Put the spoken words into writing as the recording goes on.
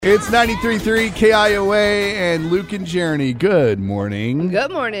It's 93.3 KIOA and Luke and Jeriney. Good morning.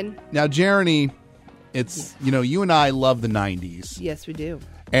 Good morning. Now, Jeriney, it's, you and I love the 90s. Yes, we do.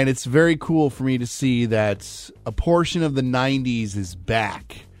 And it's very cool for me to see that a portion of the 90s is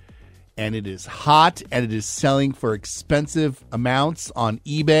back. And it is hot, and it is selling for expensive amounts on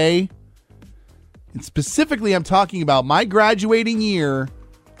eBay. And specifically, I'm talking about my graduating year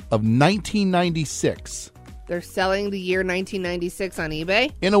of 1996. They're selling the year 1996 on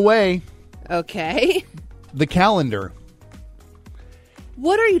eBay? In a way. Okay. The calendar.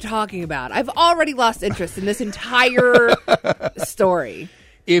 What are you talking about? I've already lost interest in this entire story.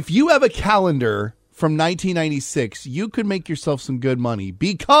 If you have a calendar from 1996, you could make yourself some good money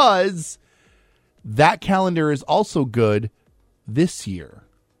because that calendar is also good this year.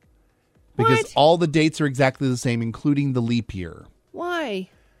 Because all the dates are exactly the same, including the leap year. Why?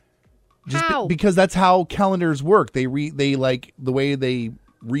 How? Because that's how calendars work. They like the way they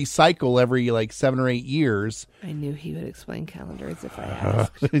recycle every 7 or 8 years. I knew he would explain calendars if I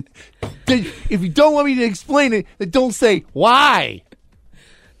asked. If you don't want me to explain it, then don't say why.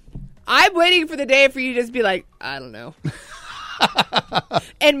 I'm waiting for the day for you to just be like, I don't know.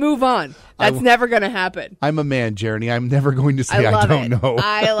 And move on. That's never going to happen. I'm a man, Jeriney. I'm never going to say I don't know.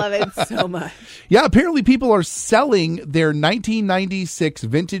 I love it so much. Yeah, apparently people are selling their 1996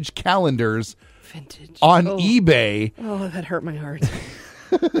 vintage calendars on eBay. Oh, that hurt my heart.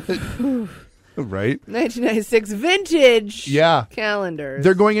 Right? 1996 vintage calendars.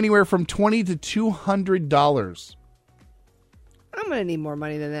 They're going anywhere from $20 to $200. I'm going to need more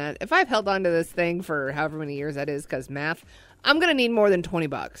money than that. If I've held on to this thing for however many years that is, because math, I'm going to need more than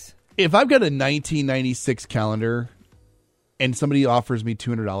 $20. If I've got a 1996 calendar and somebody offers me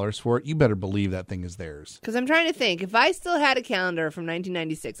 $200 for it, you better believe that thing is theirs. Because I'm trying to think. If I still had a calendar from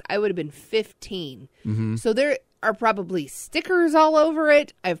 1996, I would have been 15. Mm-hmm. So there are probably stickers all over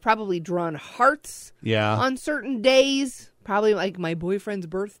it. I've probably drawn hearts on certain days. Probably like my boyfriend's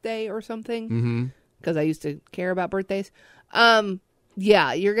birthday or something. Because I used to care about birthdays.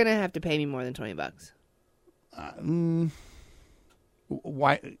 Yeah, you're going to have to pay me more than $20.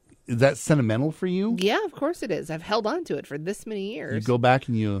 Why? Is that sentimental for you? Yeah, of course it is. I've held on to it for this many years. You go back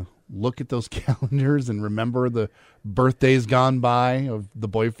and you look at those calendars and remember the birthdays gone by of the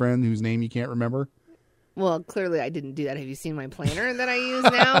boyfriend whose name you can't remember? Well, clearly I didn't do that. Have you seen my planner that I use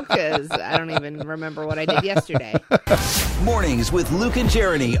now? Because I don't even remember what I did yesterday. Mornings with Luke and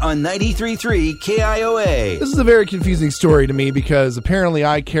Jeriney on 93.3 KIOA. This is a very confusing story to me because apparently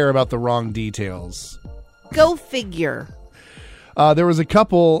I care about the wrong details. Go figure. There was a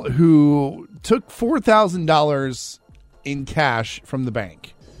couple who took $4,000 in cash from the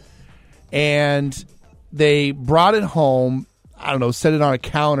bank. And they brought it home, I don't know, set it on a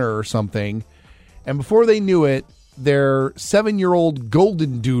counter or something. And before they knew it, their 7-year-old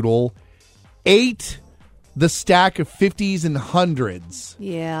golden doodle ate the stack of 50s and 100s.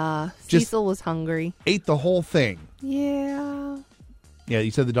 Yeah. Cecil was hungry. Ate the whole thing. Yeah. Yeah, you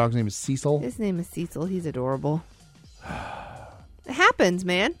said the dog's name is Cecil? His name is Cecil. He's adorable. It happens,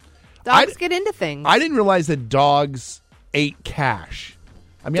 man. Dogs get into things. I didn't realize that dogs ate cash.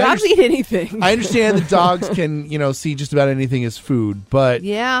 I mean, dogs eat anything. I understand that dogs can, see just about anything as food, but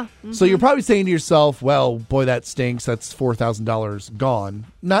yeah. Mm-hmm. So you're probably saying to yourself, "Well, boy, that stinks. That's $4,000 gone."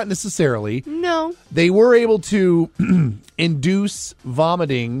 Not necessarily. No. They were able to induce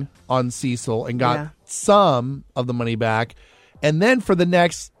vomiting on Cecil and got some of the money back, and then for the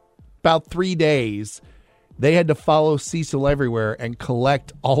next about 3 days, they had to follow Cecil everywhere and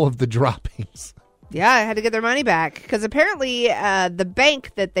collect all of the droppings. Yeah, I had to get their money back because apparently the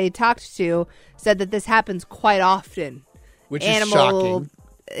bank that they talked to said that this happens quite often. Which is shocking.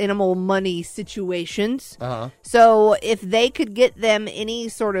 Animal money situations. Uh-huh. So if they could get them any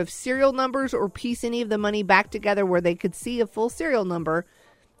sort of serial numbers or piece any of the money back together where they could see a full serial number,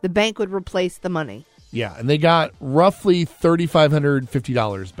 the bank would replace the money. Yeah, and they got roughly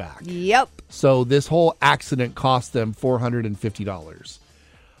 $3,550 back. Yep. So this whole accident cost them $450.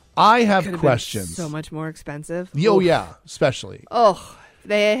 I have questions. So much more expensive. Oh, yeah, especially. Oh, if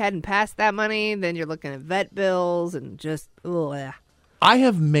they hadn't passed that money, then you're looking at vet bills and just, yeah. I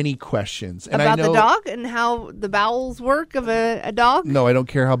have many questions. And about I know, the dog and how the bowels work of a dog? No, I don't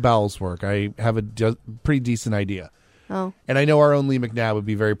care how bowels work. I have a pretty decent idea. Oh. And I know our own Lee McNabb would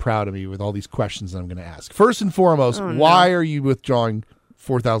be very proud of me with all these questions that I'm going to ask. First and foremost, why are you withdrawing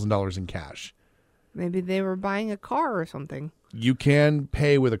 $4,000 in cash? Maybe they were buying a car or something. You can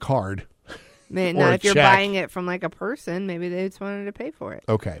pay with a card. Not if you're buying it from like a person. Maybe they just wanted to pay for it.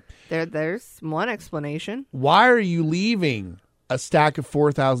 Okay. There's one explanation. Why are you leaving a stack of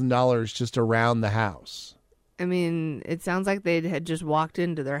 $4,000 just around the house? I mean, it sounds like they had just walked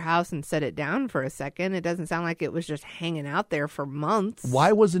into their house and set it down for a second. It doesn't sound like it was just hanging out there for months.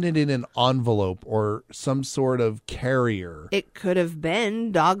 Why wasn't it in an envelope or some sort of carrier? It could have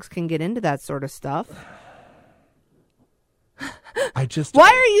been. Dogs can get into that sort of stuff. Why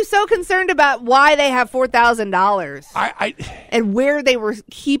are you so concerned about why they have $4,000 and where they were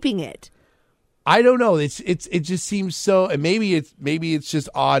keeping it? I don't know. It just seems so. And maybe it's just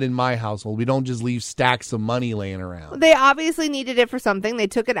odd in my household. We don't just leave stacks of money laying around. They obviously needed it for something. They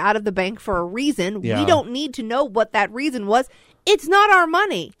took it out of the bank for a reason. Yeah. We don't need to know what that reason was. It's not our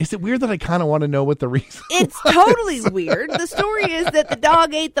money. Is it weird that I kind of want to know what the reason It's was? Totally weird. The story is that the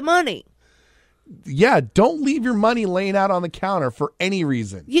dog ate the money. Yeah, don't leave your money laying out on the counter for any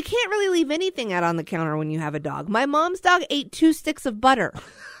reason. You can't really leave anything out on the counter when you have a dog. My mom's dog ate 2 sticks of butter.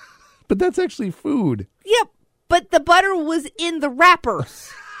 But that's actually food. Yep, but the butter was in the wrappers.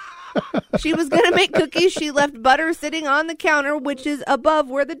 She was going to make cookies. She left butter sitting on the counter, which is above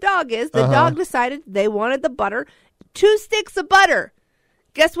where the dog is. The dog decided they wanted the butter. 2 sticks of butter.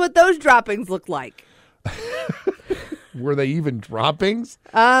 Guess what those droppings look like? Were they even droppings?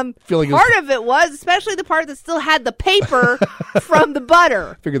 Part of it was, especially the part that still had the paper from the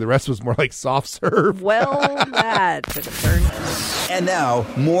butter. I figured the rest was more like soft serve. Well, that took a turn. And now,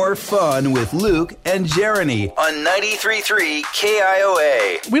 more fun with Luke and Jeriney on 93.3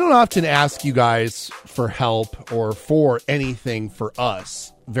 KIOA. We don't often ask you guys for help or for anything for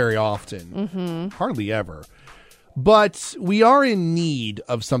us very often. Hardly ever. But we are in need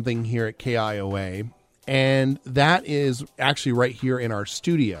of something here at KIOA. And that is actually right here in our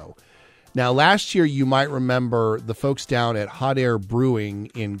studio. Now, last year, you might remember the folks down at Hot Air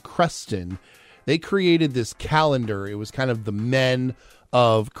Brewing in Creston. They created this calendar. It was kind of the men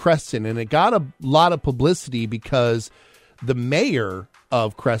of Creston. And it got a lot of publicity because the mayor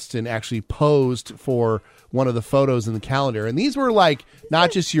of Creston actually posed for one of the photos in the calendar. And these were like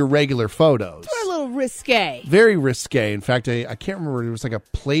not just your regular photos. They were a little risque. Very risque. In fact, I can't remember. It was like a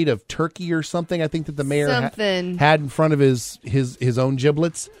plate of turkey or something. I think that the mayor had in front of his own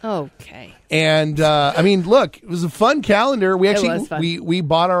giblets. Okay. And I mean, look, it was a fun calendar. We actually it was fun. we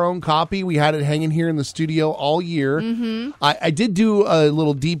bought our own copy. We had it hanging here in the studio all year. I did do a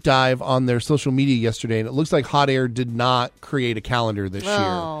little deep dive on their social media yesterday, and it looks like Hot Air did not create a calendar this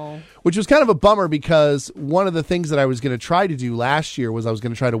year, which was kind of a bummer because one of the things that I was going to try to do last year was I was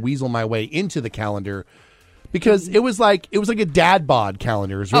going to try to weasel my way into the calendar. Because it was like a dad bod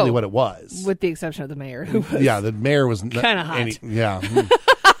calendar is really what it was. With the exception of the mayor. Who was the mayor was kind of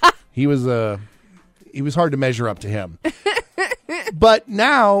hot. He was hard to measure up to him. But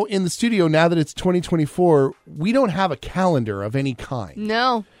now in the studio, now that it's 2024, we don't have a calendar of any kind.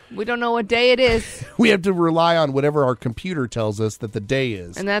 No, we don't know what day it is. We have to rely on whatever our computer tells us that the day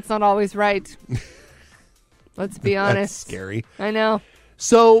is. And that's not always right. Let's be honest. That's scary. I know.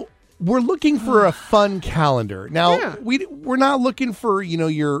 So we're looking for a fun calendar. Now, we're not looking for,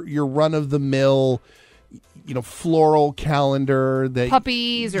 your run-of-the-mill, floral calendar.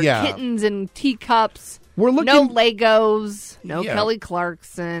 Puppies or kittens and teacups. We're looking... No Legos. No Kelly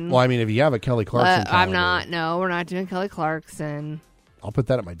Clarkson. Well, I mean, if you have a Kelly Clarkson calendar... I'm not. No, we're not doing Kelly Clarkson. I'll put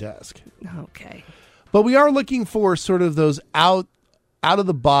that at my desk. Okay. But we are looking for sort of those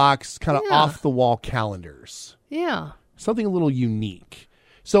out-of-the-box, kind of off-the-wall calendars. Yeah. Something a little unique.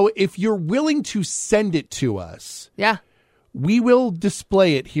 So if you're willing to send it to us, we will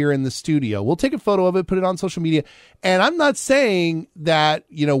display it here in the studio. We'll take a photo of it, put it on social media. And I'm not saying that,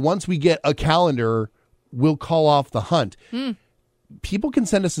 once we get a calendar, we'll call off the hunt. People can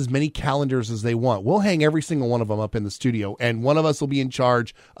send us as many calendars as they want. We'll hang every single one of them up in the studio, and one of us will be in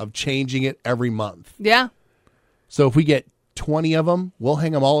charge of changing it every month. Yeah. So if we get 20 of them, we'll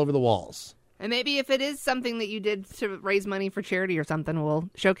hang them all over the walls. And maybe if it is something that you did to raise money for charity or something, we'll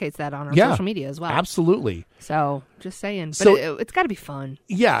showcase that on our social media as well. Absolutely. So, just saying. But it's got to be fun.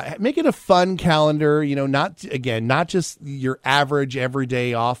 Yeah. Make it a fun calendar, not just your average,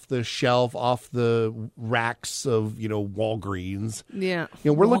 everyday, off the shelf, off the racks of, Walgreens. Yeah.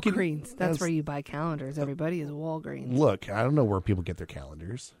 We're Walgreens. That's where you buy calendars. Everybody is Walgreens. Look, I don't know where people get their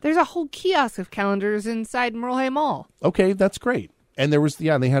calendars. There's a whole kiosk of calendars inside Merle Hay Mall. Okay, that's great. And there was, they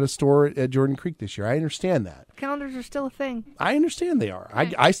had a store at Jordan Creek this year. I understand that. Calendars are still a thing. I understand they are.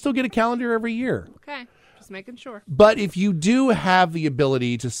 Okay. I still get a calendar every year. Okay. Just making sure. But if you do have the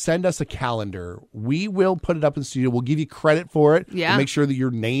ability to send us a calendar, we will put it up in the studio. We'll give you credit for it. Yeah. We'll make sure that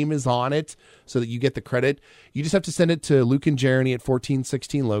your name is on it so that you get the credit. You just have to send it to Luke and Jeriney at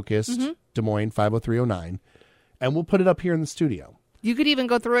 1416 Locust, Des Moines 50309. And we'll put it up here in the studio. You could even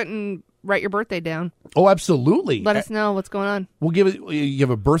go through it and write your birthday down. Oh, absolutely. Let us know what's going on. We'll give it. You have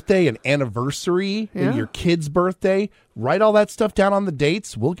a birthday, an anniversary, and your kid's birthday. Write all that stuff down on the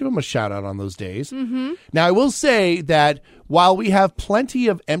dates. We'll give them a shout out on those days. Mm-hmm. Now, I will say that while we have plenty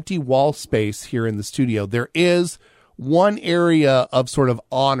of empty wall space here in the studio, there is one area of sort of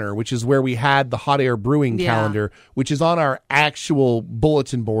honor, which is where we had the hot air brewing calendar, which is on our actual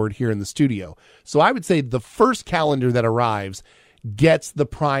bulletin board here in the studio. So I would say the first calendar that arrives gets the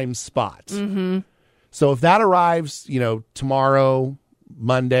prime spot. Mm-hmm. So if that arrives, tomorrow,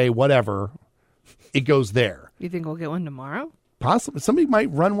 Monday, whatever, it goes there. You think we'll get one tomorrow? Possibly. Somebody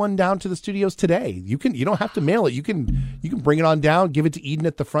might run one down to the studios today. You don't have to mail it. You can bring it on down, give it to Eden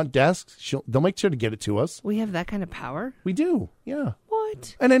at the front desk. They'll make sure to get it to us. We have that kind of power? We do. Yeah.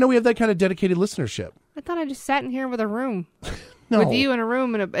 What? And I know we have that kind of dedicated listenership. I thought I just sat in here with a room. No. With you in a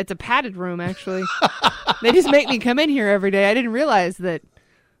room, and it's a padded room, actually. They just make me come in here every day. I didn't realize that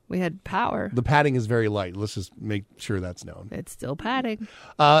we had power. The padding is very light. Let's just make sure that's known. It's still padding.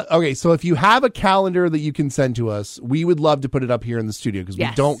 Okay, so if you have a calendar that you can send to us, we would love to put it up here in the studio because we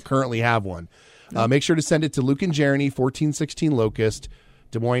don't currently have one. Make sure to send it to Luke and Jeriney, 1416 Locust,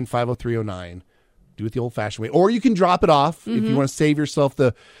 Des Moines 50309. Do it the old-fashioned way. Or you can drop it off if you want to save yourself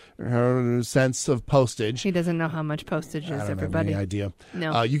the sense of postage. He doesn't know how much postage is, everybody. I don't have any idea.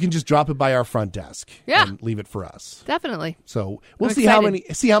 No. You can just drop it by our front desk and leave it for us. Definitely. So we'll see how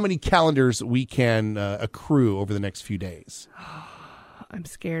many calendars we can accrue over the next few days. I'm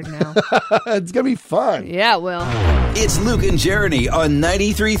scared now. It's going to be fun. Yeah, it will. It's Luke and Jeriney on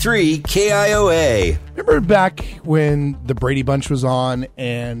 93.3 KIOA. Remember back when the Brady Bunch was on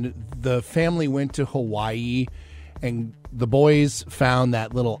and the family went to Hawaii and the boys found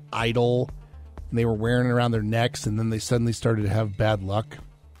that little idol and they were wearing it around their necks and then they suddenly started to have bad luck?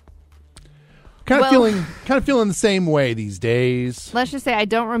 Kind of feeling the same way these days. Let's just say I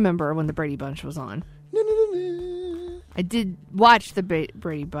don't remember when the Brady Bunch was on. I did watch the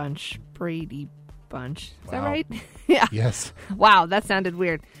Brady Bunch. Is that right? Yeah. Yes. Wow, that sounded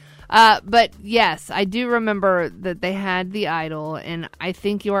weird. But yes, I do remember that they had the idol, and I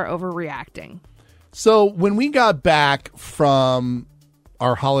think you are overreacting. So when we got back from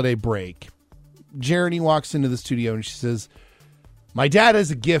our holiday break, Jeriney walks into the studio and she says, "My dad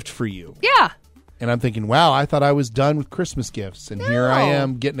has a gift for you." Yeah. And I'm thinking, wow, I thought I was done with Christmas gifts, and here I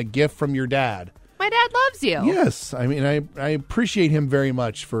am getting a gift from your dad. My dad loves you. Yes. I mean, I appreciate him very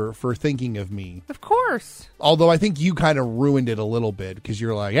much for thinking of me. Of course. Although I think you kind of ruined it a little bit because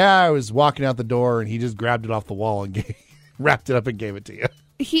you're like, I was walking out the door and he just grabbed it off the wall and wrapped it up and gave it to you.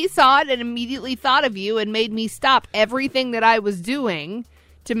 He saw it and immediately thought of you and made me stop everything that I was doing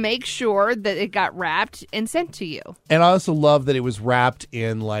to make sure that it got wrapped and sent to you. And I also love that it was wrapped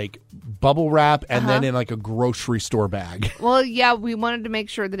in like bubble wrap and then in like a grocery store bag. Well, yeah, we wanted to make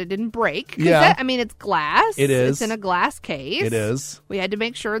sure that it didn't break. Yeah. It's glass. It is. It's in a glass case. It is. We had to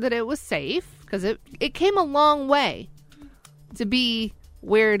make sure that it was safe because it came a long way to be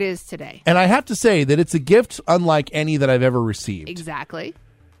where it is today. And I have to say that it's a gift unlike any that I've ever received. Exactly.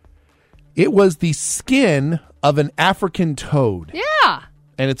 It was the skin of an African toad. Yeah.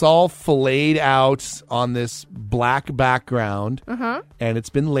 And it's all filleted out on this black background. Uh-huh. And it's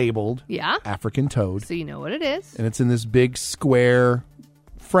been labeled African toad. So you know what it is. And it's in this big square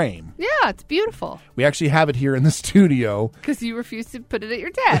frame. Yeah, it's beautiful. We actually have it here in the studio. Because you refuse to put it at your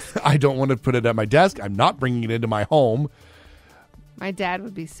desk. I don't want to put it at my desk. I'm not bringing it into my home. My dad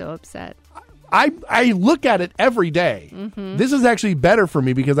would be so upset. I look at it every day. Mm-hmm. This is actually better for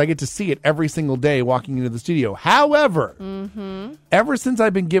me because I get to see it every single day walking into the studio. However, ever since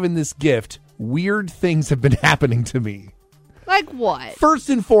I've been given this gift, weird things have been happening to me. Like what? First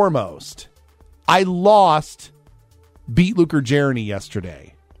and foremost, I lost Beat Luke or Jeriney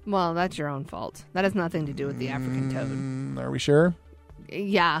yesterday. Well, that's your own fault. That has nothing to do with the African toad. Are we sure?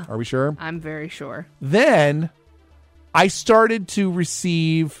 Yeah. Are we sure? I'm very sure. Then I started to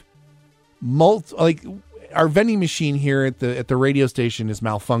receive our vending machine here at the radio station is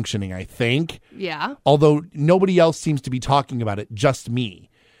malfunctioning, I think. Yeah. Although nobody else seems to be talking about it, just me.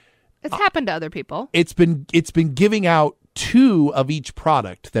 It's happened to other people. It's been giving out 2 of each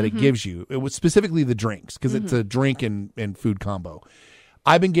product that it gives you. It was specifically the drinks because it's a drink and food combo.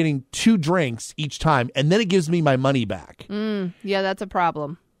 I've been getting 2 drinks each time, and then it gives me my money back. Yeah, that's a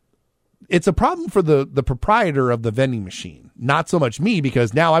problem. It's a problem for the proprietor of the vending machine. Not so much me,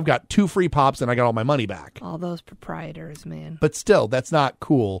 because now I've got 2 free pops and I got all my money back. All those proprietors, man. But still, that's not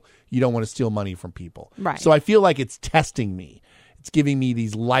cool. You don't want to steal money from people. Right. So I feel like it's testing me. It's giving me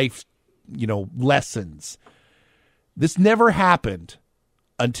these life, lessons. This never happened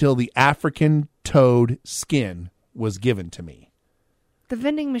until the African toad skin was given to me. The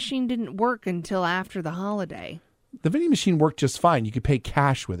vending machine didn't work until after the holiday. The vending machine worked just fine. You could pay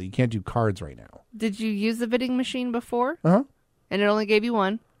cash with it. You can't do cards right now. Did you use the vending machine before? Uh-huh. And it only gave you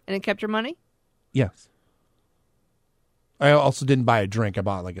one, and it kept your money? Yes. I also didn't buy a drink. I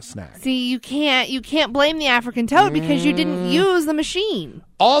bought like a snack. See, you can't blame the African toad because you didn't use the machine.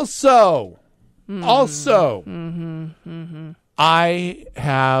 Also, I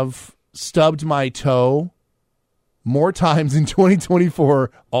have stubbed my toe more times in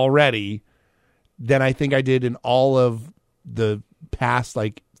 2024 already than I think I did in all of the past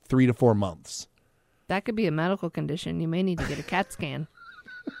 3 to 4 months. That could be a medical condition. You may need to get a CAT scan.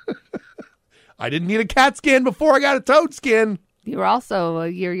 I didn't need a CAT scan before I got a toad skin. You were also a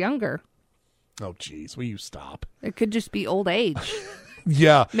year younger. Oh, geez. Will you stop? It could just be old age.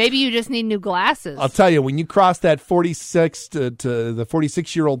 Yeah. Maybe you just need new glasses. I'll tell you, when you cross that 46 to the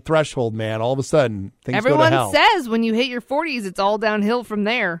 46-year-old threshold, man, all of a sudden, things go to hell. Everyone says when you hit your 40s, it's all downhill from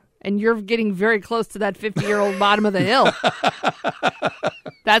there. And you're getting very close to that 50-year-old bottom of the hill.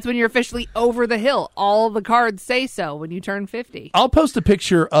 That's when you're officially over the hill. All the cards say so when you turn 50. I'll post a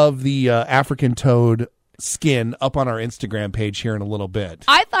picture of the African toad skin up on our Instagram page here in a little bit.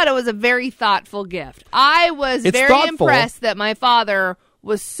 I thought it was a very thoughtful gift. I was very impressed that my father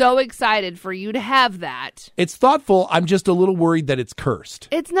was so excited for you to have that. It's thoughtful. I'm just a little worried that it's cursed.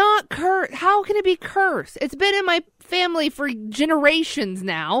 It's not cursed. How can it be cursed? It's been in my family for generations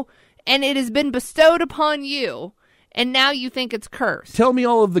now, and it has been bestowed upon you, and now you think it's cursed. Tell me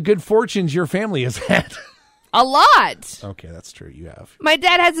all of the good fortunes your family has had. A lot. Okay, that's true. You have. My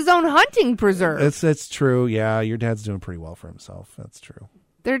dad has his own hunting preserve. That's true. Yeah, your dad's doing pretty well for himself. That's true.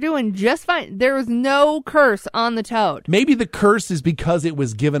 They're doing just fine. There was no curse on the toad. Maybe the curse is because it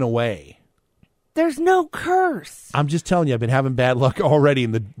was given away. There's no curse. I'm just telling you, I've been having bad luck already,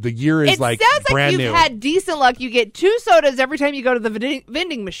 and the year is brand new. It sounds like you've had decent luck. You get 2 sodas every time you go to the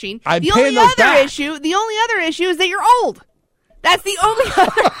vending machine. The only other issue is that you're old. That's the only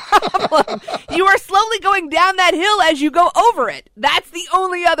other problem. You are slowly going down that hill as you go over it. That's the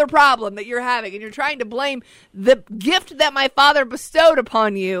only other problem that you're having. And you're trying to blame the gift that my father bestowed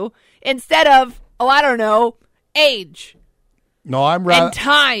upon you instead of, age. No, and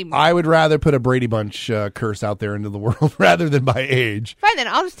time. I would rather put a Brady Bunch curse out there into the world rather than by age. Fine, then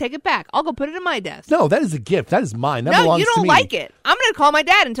I'll just take it back. I'll go put it in my desk. No, that is a gift. That is mine. That belongs to me. No, you don't like it. I'm going to call my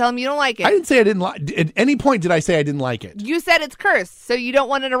dad and tell him you don't like it. I didn't say I didn't like it. At any point did I say I didn't like it? You said it's cursed, so you don't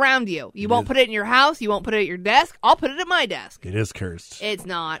want it around you. You won't put it in your house. You won't put it at your desk. I'll put it at my desk. It is cursed. It's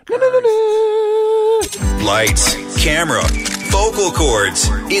not cursed. Lights, camera, vocal cords.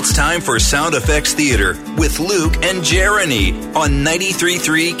 It's time for Sound Effects Theater with Luke and Jeriney on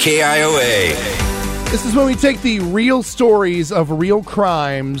 93.3 KIOA. This is when we take the real stories of real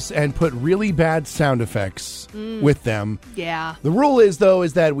crimes and put really bad sound effects with them. Yeah. The rule is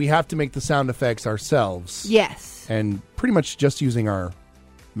that we have to make the sound effects ourselves. Yes. And pretty much just using our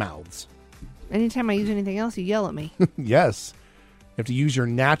mouths. Anytime I use anything else, you yell at me. Yes. You have to use your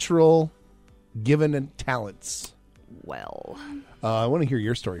natural given talents. Well, I want to hear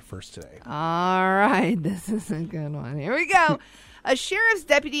your story first today. All right. This is a good one. Here we go. A sheriff's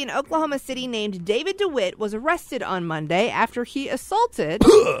deputy in Oklahoma City named David DeWitt was arrested on Monday after he assaulted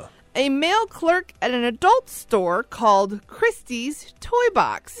a male clerk at an adult store called Christie's Toy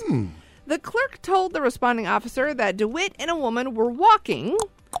Box. The clerk told the responding officer that DeWitt and a woman were walking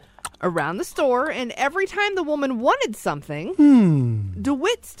around the store, and every time the woman wanted something,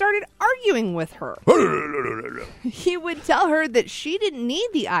 DeWitt started arguing with her. He would tell her that she didn't need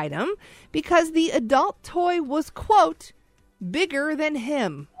the item because the adult toy was, quote, bigger than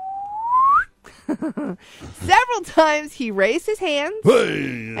him. Several times he raised his hands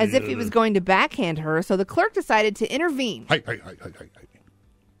as if he was going to backhand her, so the clerk decided to intervene. Hi.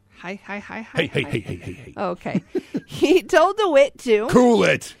 Hi. Okay. He told DeWitt to cool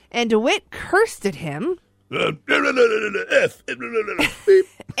it. And DeWitt cursed at him and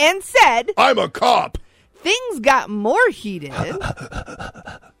said, I'm a cop. Things got more heated.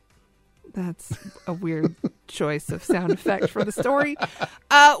 That's a weird choice of sound effect for the story.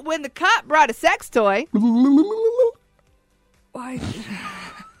 When the cop brought a sex toy. I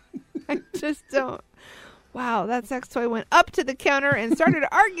just don't. Wow, that sex toy went up to the counter and started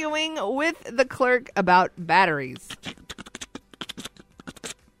arguing with the clerk about batteries.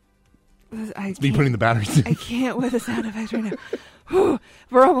 It's me putting the batteries in. I can't with the sound effects right now.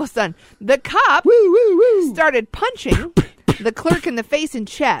 We're almost done. The cop started punching the clerk in the face and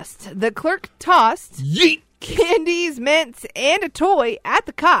chest. The clerk tossed candies, mints, and a toy at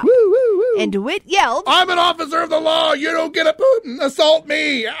the cop. And DeWitt yelled, I'm an officer of the law. You don't get to assault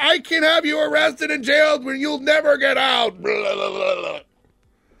me. I can have you arrested and jailed when you'll never get out.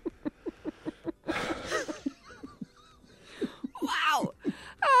 Wow.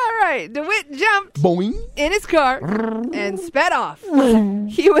 All right. DeWitt jumped Boing. in his car and sped off.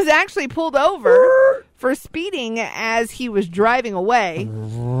 He was actually pulled over for speeding as he was driving away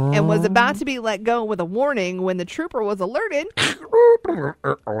and was about to be let go with a warning when the trooper was alerted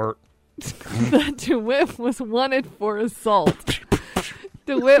that DeWitt was wanted for assault.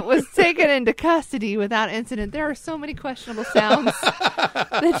 DeWitt was taken into custody without incident. There are so many questionable sounds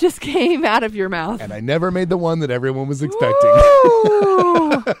that just came out of your mouth. And I never made the one that everyone was expecting.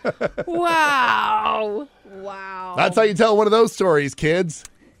 Wow. Wow. That's how you tell one of those stories, kids.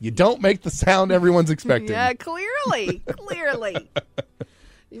 You don't make the sound everyone's expecting. Yeah, clearly.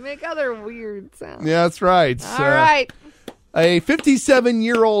 You make other weird sounds. Yeah, that's right. All right. A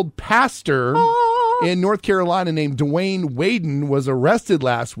 57-year-old pastor in North Carolina named Dwayne Waden was arrested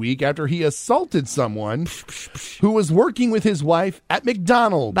last week after he assaulted someone who was working with his wife at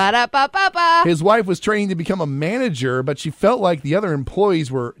McDonald's. Ba-da-ba-ba-ba. His wife was training to become a manager, but she felt like the other employees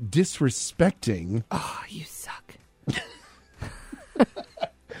were disrespecting You suck.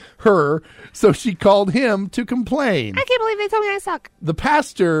 her, so she called him to complain. I can't believe they told me I suck. The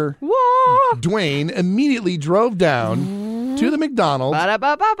pastor, Whoa. Dwayne, immediately drove down to the McDonald's,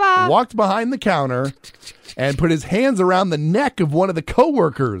 Ba-da-ba-ba-ba. walked behind the counter, and put his hands around the neck of one of the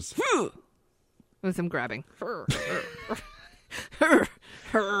coworkers. With some grabbing.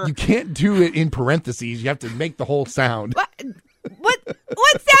 You can't do it in parentheses. You have to make the whole sound. What sound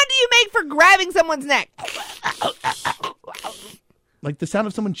do you make for grabbing someone's neck? Like the sound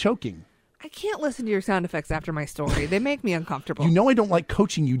of someone choking. I can't listen to your sound effects after my story. They make me uncomfortable. You know I don't like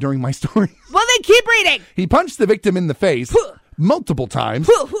coaching you during my stories. Well, then keep reading. He punched the victim in the face multiple times,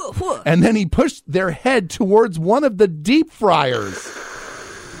 and then he pushed their head towards one of the deep fryers.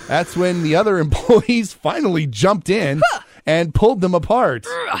 That's when the other employees finally jumped in and pulled them apart.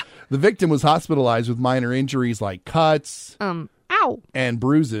 The victim was hospitalized with minor injuries like cuts Ow. and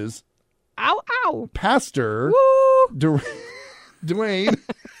bruises. Ow, ow. Pastor Dwayne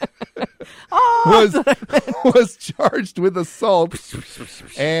Oh, was charged with assault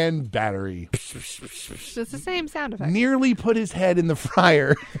and battery. it's the same sound effect. Nearly put his head in the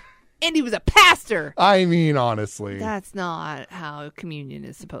fryer. And he was a pastor. I mean, honestly. That's not how communion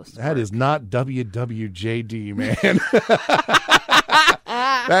is supposed to That work. is not WWJD, man.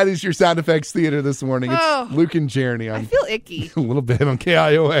 That is your sound effects theater this morning. It's Luke and Jeriney. I feel icky. A little bit on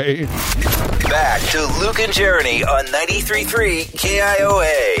KIOA. Back to Luke and Jeriney on 93.3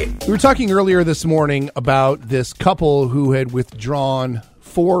 KIOA. We were talking earlier this morning about this couple who had withdrawn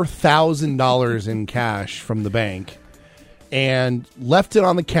 $4,000 in cash from the bank and left it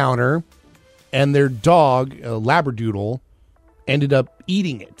on the counter, and their dog, a Labradoodle, ended up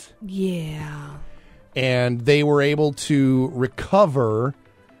eating it. Yeah. And they were able to recover,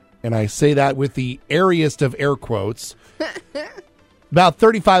 and I say that with the airiest of air quotes, about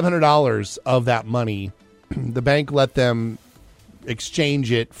 $3,500 of that money. The bank let them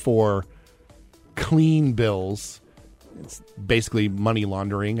exchange it for clean bills. It's basically money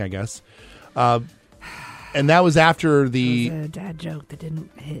laundering, I guess. And that was after the... That was a dad joke that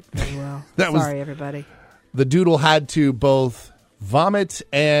didn't hit very well. Sorry, everybody. The doodle had to both vomit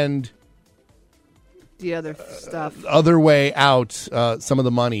and... The other stuff. Other way out some of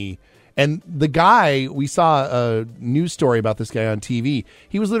the money. And the guy, we saw a news story about this guy on TV.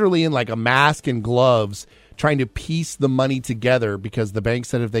 He was literally in like a mask and gloves trying to piece the money together because the bank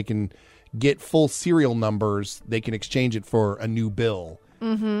said if they can get full serial numbers, they can exchange it for a new bill.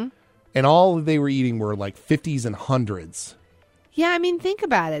 Mm-hmm. And all they were eating were like 50s and 100s. Yeah, I mean, think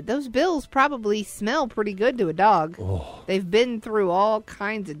about it. Those bills probably smell pretty good to a dog. Oh. They've been through all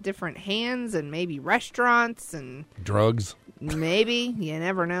kinds of different hands and maybe restaurants and... Drugs. Maybe. You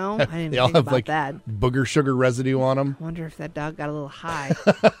never know. I didn't they all think have about like that. Booger sugar residue on them. I wonder if that dog got a little high.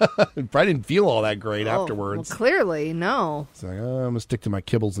 Probably didn't feel all that great afterwards. Well, clearly, no. It's like, I'm going to stick to my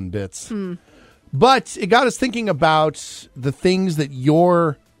kibbles and bits. But it got us thinking about the things that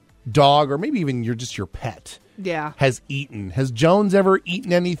your dog, or maybe even your pet, has eaten. Has Jones ever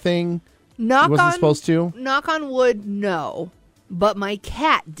eaten anything he wasn't supposed to? Knock on wood, no. But my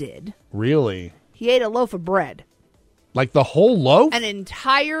cat did. Really? He ate a loaf of bread. Like the whole loaf? An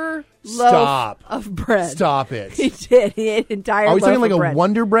entire loaf of bread. Stop it. He did. He ate an entire loaf of bread. Are we talking like a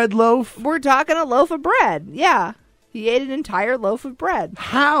Wonder Bread loaf? We're talking a loaf of bread. Yeah. He ate an entire loaf of bread.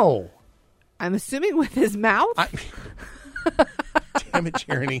 How? I'm assuming with his mouth. Damn it,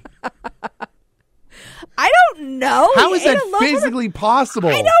 Jeriney. I don't know. How is that physically possible?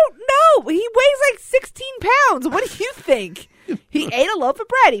 I don't know. He weighs like 16 pounds. What do you think? He ate a loaf of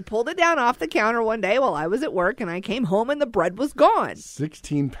bread. He pulled it down off the counter one day while I was at work, and I came home and the bread was gone.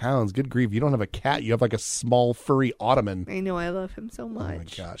 16 pounds. Good grief. You don't have a cat. You have like a small, furry ottoman. I know. I love him so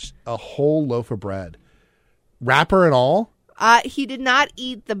much. Oh, my gosh. A whole loaf of bread. Wrapper and all? He did not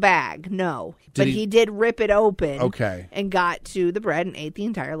eat the bag, no. But he did rip it open. Okay. And got to the bread and ate the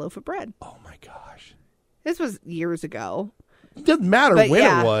entire loaf of bread. Oh, my gosh. This was years ago. It doesn't matter when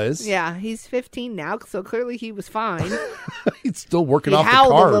it was. Yeah, he's 15 now, so clearly he was fine. He's still working off the carbs. He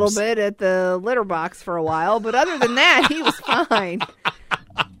howled a little bit at the litter box for a while, but other than that, he was fine.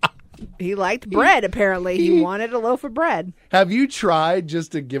 He liked bread, apparently. He wanted a loaf of bread. Have you tried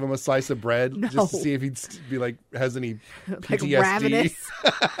just to give him a slice of bread? No. Just to see if he'd be like, has any PTSD? Like ravenous?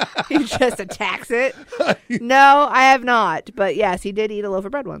 He just attacks it? No, I have not. But yes, he did eat a loaf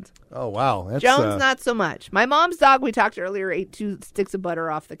of bread once. Oh, wow. That's, Jones, not so much. My mom's dog, we talked earlier, ate 2 sticks of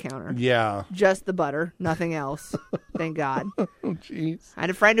butter off the counter. Yeah. Just the butter, nothing else. Thank God. Oh, jeez. I had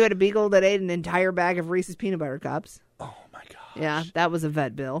a friend who had a beagle that ate an entire bag of Reese's peanut butter cups. Oh, my gosh. Yeah, that was a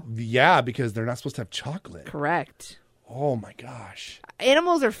vet bill. Yeah, because they're not supposed to have chocolate. Correct. Oh, my gosh.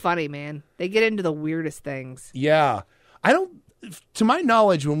 Animals are funny, man. They get into the weirdest things. Yeah. To my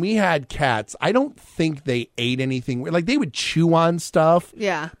knowledge, when we had cats, I don't think they ate anything. Like, they would chew on stuff.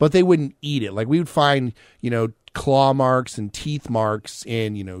 Yeah. But they wouldn't eat it. Like, we would find, claw marks and teeth marks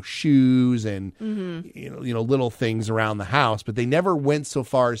in, shoes and, little things around the house. But they never went so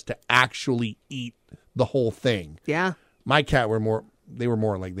far as to actually eat the whole thing. Yeah. My cat were more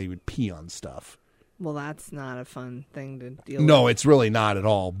like they would pee on stuff. Well, that's not a fun thing to deal with. No, it's really not at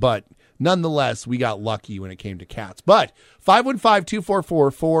all. But nonetheless, we got lucky when it came to cats. But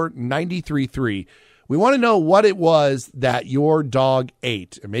 515-244-4933. We want to know what it was that your dog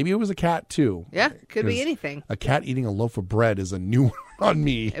ate. Or maybe it was a cat, too. Yeah, could be anything. A cat eating a loaf of bread is a new one on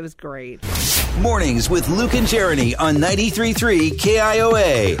me. It was great. Mornings with Luke and Jeriney on 93.3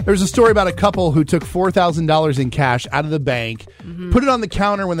 KIOA. There's a story about a couple who took $4,000 in cash out of the bank, put it on the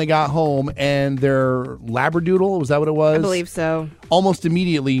counter when they got home, and their Labradoodle, was that what it was? I believe so. Almost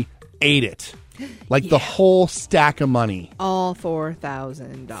immediately ate it. Like the whole stack of money. All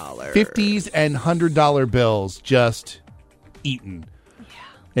 $4,000. 50s and $100 bills just eaten. Yeah.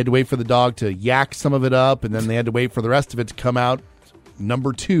 They had to wait for the dog to yak some of it up, and then they had to wait for the rest of it to come out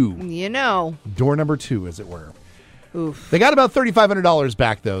number 2. Door number 2, as it were. Oof. They got about $3,500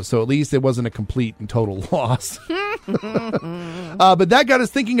 back, though, so at least it wasn't a complete and total loss. But that got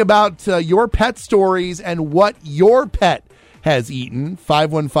us thinking about your pet stories and what your pet has eaten.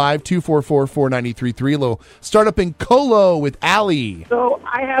 515-244-4933. We'll start up in Colo with Allie. So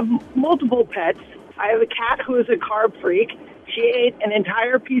I have multiple pets. I have a cat who is a carb freak. She ate an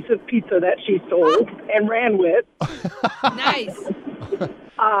entire piece of pizza that she sold and ran with. Nice.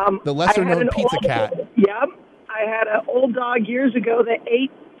 The lesser-known pizza cat. Yep. I had an old dog years ago that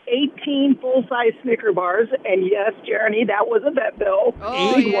ate 18 full-size Snicker bars, and yes, Jeriney, that was a vet bill.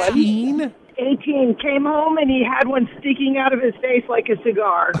 Oh, 18? 18. Came home, and he had one sticking out of his face like a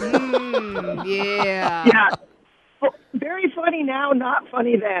cigar. Yeah. Yeah. Very funny now, not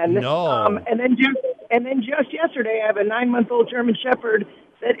funny then. No. And then just yesterday, I have a 9-month-old German Shepherd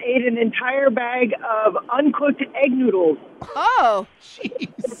that ate an entire bag of uncooked egg noodles. Oh.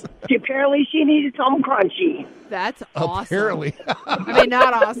 Jeez. Apparently, she needed some crunchy. That's awesome. Apparently. I mean,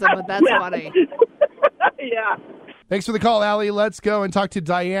 not awesome, but that's funny. Yeah. Thanks for the call, Allie. Let's go and talk to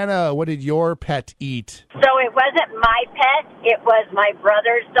Diana. What did your pet eat? So it wasn't my pet. It was my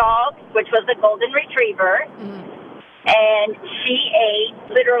brother's dog, which was a golden retriever. Mm-hmm. And she ate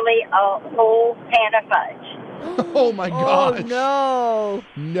literally a whole pan of fudge. Oh, my gosh. Oh,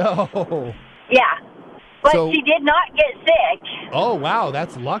 No. Yeah. But she did not get sick. Oh, wow.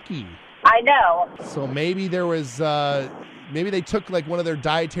 That's lucky. I know. So maybe there was, maybe they took like one of their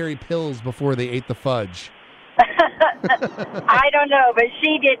dietary pills before they ate the fudge. I don't know, but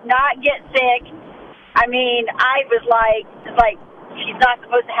she did not get sick. I mean, I was like, she's not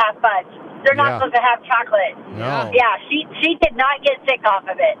supposed to have fudge. They're not supposed to have chocolate. No. Yeah, she did not get sick off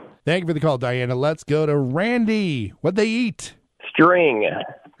of it. Thank you for the call, Diana. Let's go to Randy. What'd they eat? String.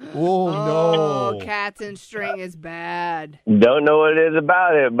 Oh, no. Cats and string is bad. Don't know what it is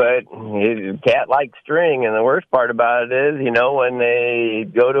about it, but cat likes string. And the worst part about it is, when they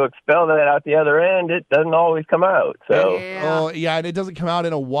go to expel that out the other end, it doesn't always come out. So. Yeah. Oh, yeah, and it doesn't come out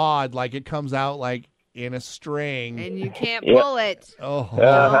in a wad. Like, it comes out, like, in a string. And you can't pull it. Oh.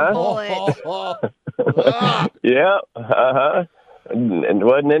 Pull it. Yeah. Uh-huh. And it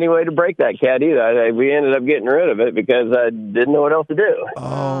wasn't any way to break that cat either. We ended up getting rid of it because I didn't know what else to do.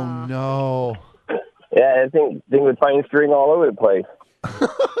 Oh, no. Yeah, I think would find string all over the place.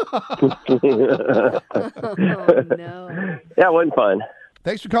 Oh, no. Yeah, it wasn't fun.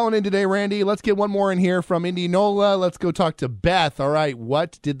 Thanks for calling in today, Randy. Let's get one more in here from Indianola. Let's go talk to Beth. All right,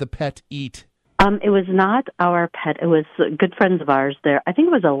 what did the pet eat? It was not our pet. It was good friends of ours there. I think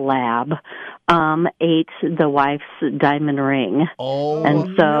it was a lab. Ate the wife's diamond ring. Oh,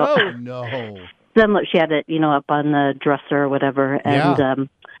 and so, no. Then she had it, up on the dresser or whatever, and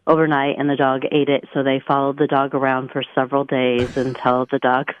overnight, and the dog ate it. So they followed the dog around for several days until the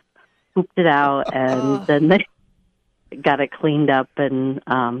dog pooped it out, and then they got it cleaned up and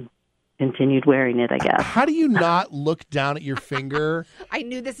continued wearing it, I guess. How do you not look down at your finger? I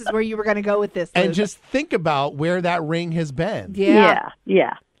knew this is where you were going to go with this, Luke. And just think about where that ring has been. Yeah.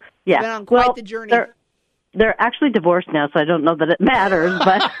 Been on quite the journey. They're actually divorced now, so I don't know that it matters,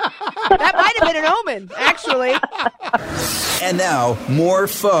 but that might have been an omen, actually. And now, more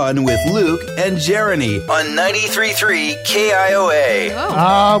fun with Luke and Jeriney on 93.3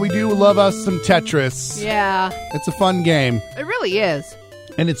 KIOA. We do love us some Tetris. Yeah. It's a fun game. It really is.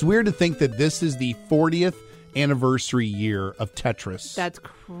 And it's weird to think that this is the 40th anniversary year of Tetris. That's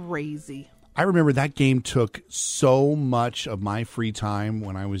crazy. I remember that game took so much of my free time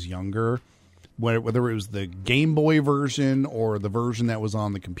when I was younger. Whether it was the Game Boy version or the version that was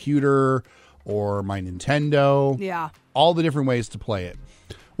on the computer or my Nintendo. Yeah. All the different ways to play it.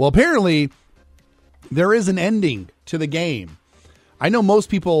 Well, apparently, there is an ending to the game. I know most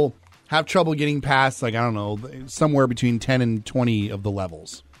people have trouble getting past, somewhere between 10 and 20 of the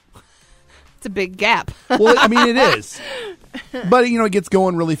levels. It's a big gap. Well, I mean, it is. But, it gets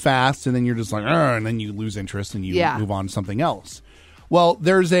going really fast, and then you're just like, and then you lose interest and you move on to something else. Well,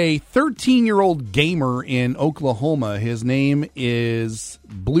 there's a 13-year-old gamer in Oklahoma. His name is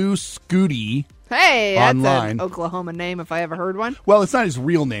Blue Scooty. Hey, that's online. An Oklahoma name if I ever heard one. Well, it's not his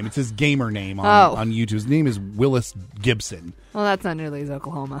real name. It's his gamer name on YouTube. His name is Willis Gibson. Well, that's not nearly as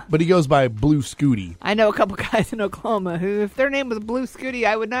Oklahoma. But he goes by Blue Scooty. I know a couple guys in Oklahoma who, if their name was Blue Scooty,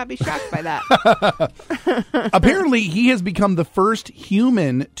 I would not be shocked by that. Apparently, he has become the first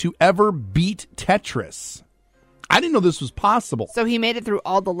human to ever beat Tetris. I didn't know this was possible. So he made it through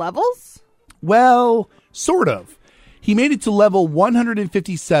all the levels? Well, sort of. He made it to level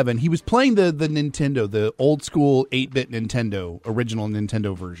 157. He was playing the Nintendo, the old school 8-bit Nintendo, original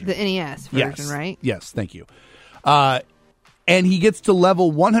Nintendo version. The NES version, right? Yes, thank you. And he gets to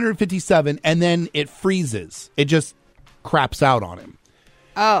level 157, and then it freezes. It just craps out on him.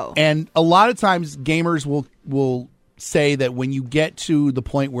 Oh. And a lot of times gamers will say that when you get to the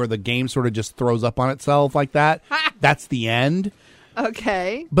point where the game sort of just throws up on itself like that, that's the end.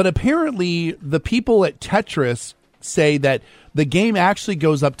 Okay. But apparently the people at Tetris say that the game actually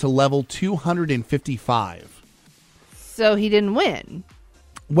goes up to level 255. So he didn't win.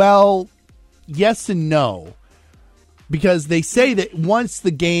 Well, yes and no. Because they say that once the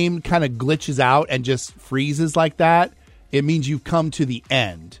game kind of glitches out and just freezes like that, it means you've come to the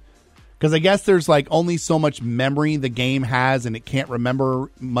end. Because I guess there's only so much memory the game has and it can't remember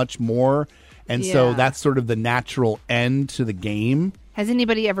much more. And so that's sort of the natural end to the game. Has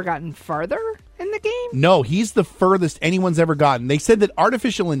anybody ever gotten farther in the game? No, he's the furthest anyone's ever gotten. They said that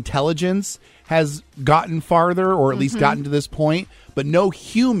artificial intelligence has gotten farther or at least gotten to this point, but no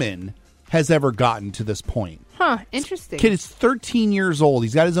human has ever gotten to this point. Huh, interesting. Kid is 13 years old.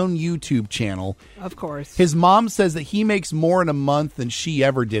 He's got his own YouTube channel. Of course. His mom says that he makes more in a month than she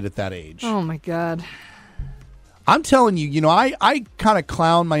ever did at that age. Oh, my God. I'm telling you, I kind of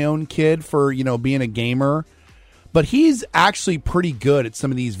clown my own kid for, being a gamer, but he's actually pretty good at some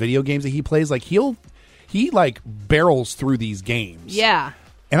of these video games that he plays. He barrels through these games. Yeah.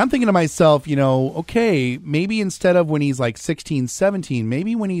 And I'm thinking to myself, okay, maybe instead of when he's 16, 17,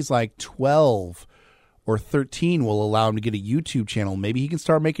 maybe when he's 12 or 13, we'll allow him to get a YouTube channel. Maybe he can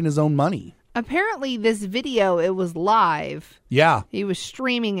start making his own money. Apparently, this video, it was live. Yeah. He was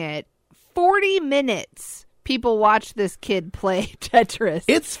streaming it. 40 minutes. People watch this kid play Tetris.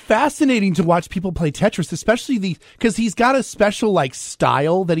 It's fascinating to watch people play Tetris, especially because he's got a special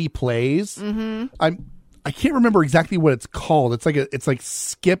style that he plays. Mm-hmm. I can't remember exactly what it's called. It's like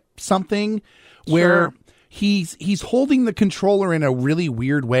skip something where he's holding the controller in a really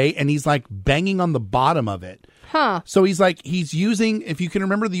weird way and he's banging on the bottom of it. Huh. So he's using, if you can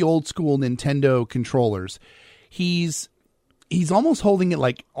remember the old school Nintendo controllers, he's almost holding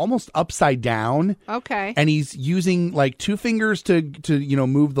it almost upside down. Okay. And he's using two fingers to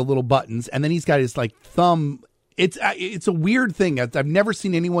move the little buttons, and then he's got his thumb. It's a weird thing. I've never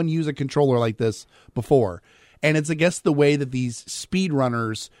seen anyone use a controller like this before. And it's, I guess, the way that these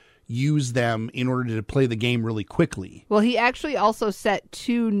speedrunners use them in order to play the game really quickly. Well, he actually also set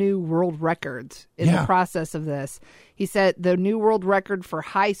 2 new world records in the process of this. He set the new world record for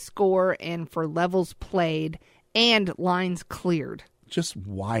high score and for levels played and lines cleared. Just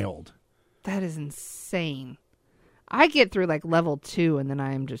wild. That is insane. I get through like level 2 and then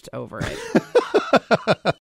I am just over it.